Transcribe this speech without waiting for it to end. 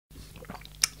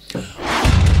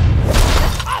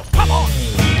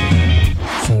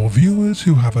others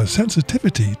who have a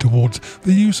sensitivity towards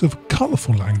the use of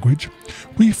colourful language,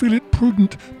 we feel it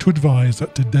prudent to advise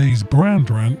that today's brand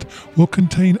rant will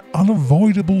contain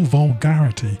unavoidable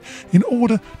vulgarity in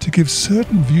order to give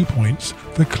certain viewpoints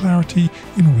the clarity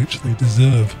in which they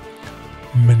deserve.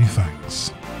 Many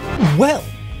thanks. Well,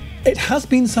 it has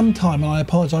been some time, and I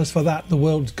apologise for that. The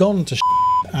world's gone to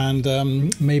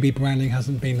and maybe branding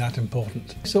hasn't been that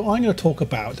important. So I'm going to talk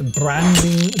about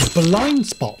branding blind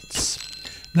spots.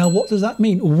 Now, what does that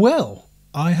mean? Well,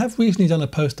 I have recently done a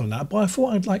post on that, but I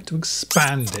thought I'd like to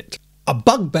expand it. A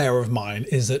bugbear of mine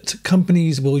is that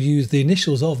companies will use the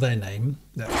initials of their name,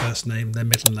 their first name, their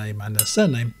middle name and their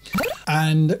surname,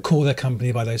 and call their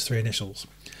company by those three initials.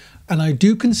 And I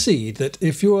do concede that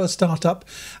if you're a startup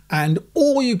and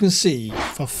all you can see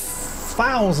for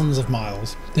thousands of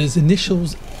miles, there's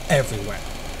initials everywhere.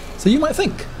 So you might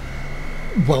think,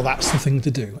 well, that's the thing to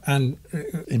do. And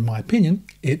in my opinion,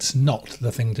 it's not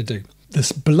the thing to do.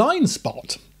 This blind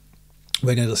spot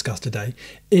we're going to discuss today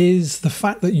is the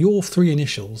fact that your three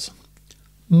initials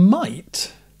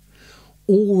might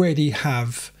already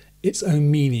have its own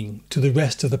meaning to the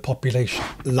rest of the population,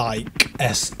 like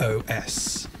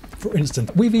SOS. For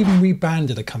instance, we've even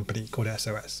rebranded a company called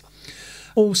SOS.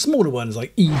 Or smaller ones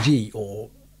like EG or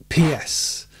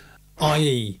PS,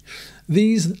 IE.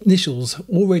 These initials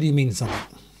already mean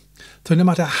something. So no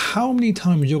matter how many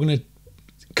times you're going to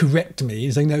correct me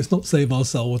and say, no, it's not Save Our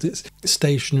Souls, it's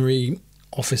Stationary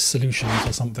Office Solutions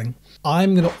or something,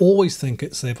 I'm going to always think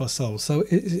it's Save Our Souls. So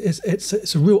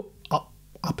it's a real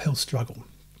uphill struggle.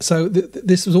 So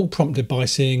this was all prompted by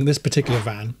seeing this particular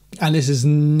van, and this is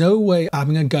no way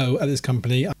having a go at this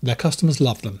company. Their customers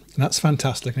love them, and that's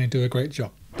fantastic, and they do a great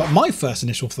job. But my first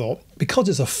initial thought, because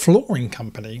it's a flooring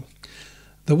company,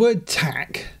 the word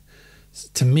tack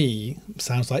to me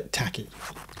sounds like tacky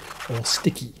or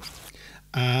sticky.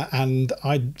 And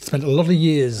I spent a lot of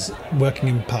years working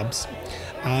in pubs,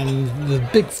 and the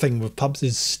big thing with pubs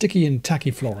is sticky and tacky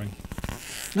flooring.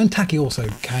 And tacky also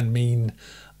can mean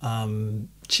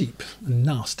cheap and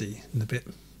nasty and a bit,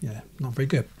 yeah, not very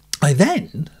good. I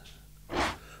then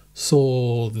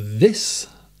saw this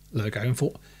logo and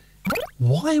thought,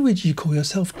 why would you call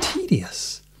yourself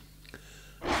tedious?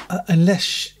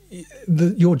 Unless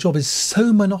your job is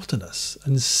so monotonous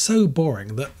and so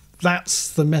boring that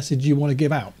that's the message you want to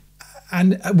give out.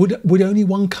 And would only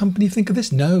one company think of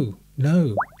this? No,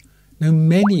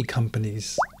 many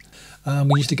companies.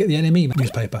 We used to get the NME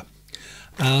newspaper.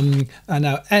 And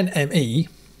now NME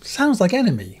sounds like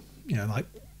enemy, you know, like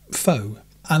foe.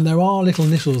 And there are little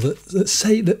initials that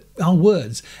say that are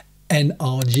words.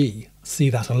 NRG. See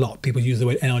that a lot. People use the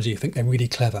word NRG, think they're really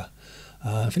clever.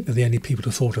 I think they're the only people to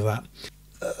have thought of that.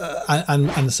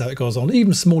 And so it goes on.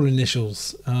 Even small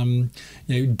initials, you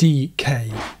know,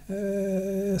 DK,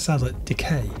 sounds like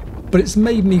decay. But it's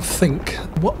made me think,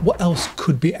 what else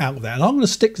could be out there? And I'm going to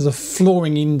stick to the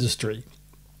flooring industry.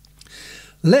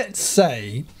 Let's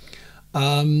say,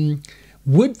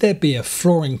 would there be a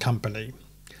flooring company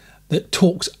that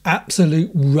talks absolute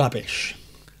rubbish?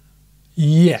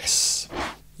 Yes.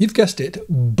 You've guessed it.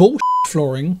 Bullshit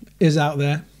flooring is out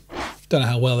there. Don't know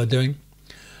how well they're doing.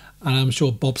 And I'm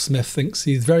sure Bob Smith thinks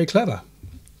he's very clever,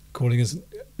 calling his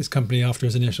company after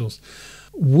his initials.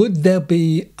 Would there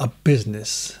be a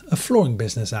business, a flooring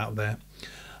business out there,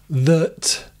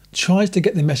 that tries to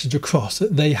get the message across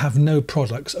that they have no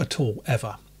products at all,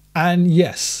 ever? And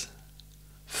yes,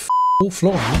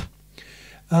 flooring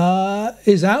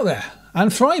is out there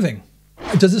and thriving.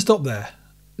 Does it stop there?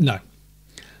 No.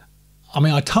 I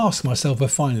mean, I task myself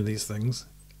with finding these things,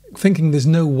 thinking there's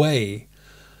no way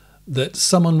that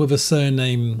someone with a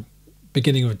surname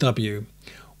beginning with W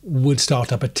would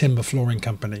start up a timber flooring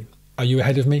company. Are you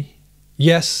ahead of me?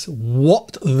 Yes.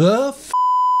 What the f***?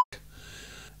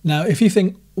 Now, if you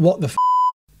think what the f***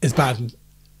 is bad,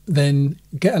 then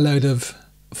get a load of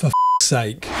for f***'s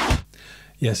sake.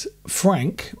 Yes,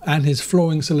 Frank and his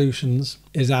flooring solutions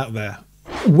is out there.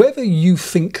 Whether you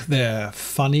think they're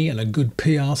funny and a good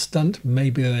PR stunt,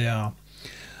 maybe they are.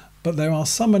 But there are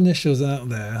some initials out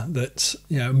there that,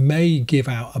 you know, may give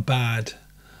out a bad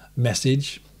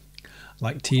message,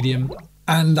 like tedium.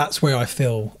 And that's where I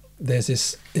feel there's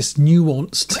this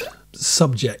nuanced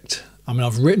subject. I mean,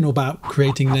 I've written about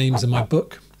creating names in my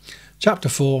book, chapter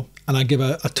 4, and I give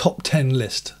a top 10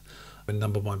 list. And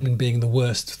number 1 being the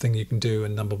worst thing you can do,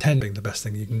 and number 10 being the best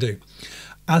thing you can do.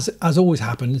 As always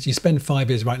happens, you spend 5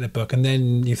 years writing a book and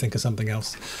then you think of something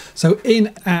else. So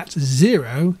in at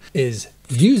 0 is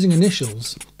using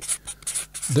initials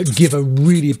that give a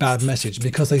really bad message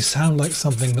because they sound like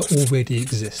something that already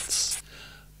exists.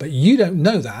 But you don't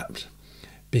know that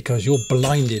because you're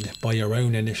blinded by your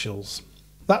own initials.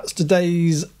 that's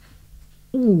today's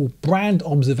brand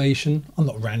observation. I'm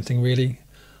not ranting really.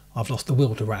 I've lost the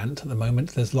will to rant at the moment.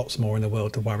 There's lots more in the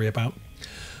world to worry about.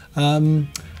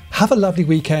 Have a lovely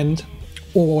weekend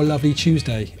or a lovely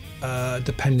Tuesday,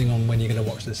 depending on when you're going to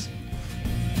watch this.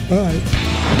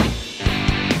 Bye.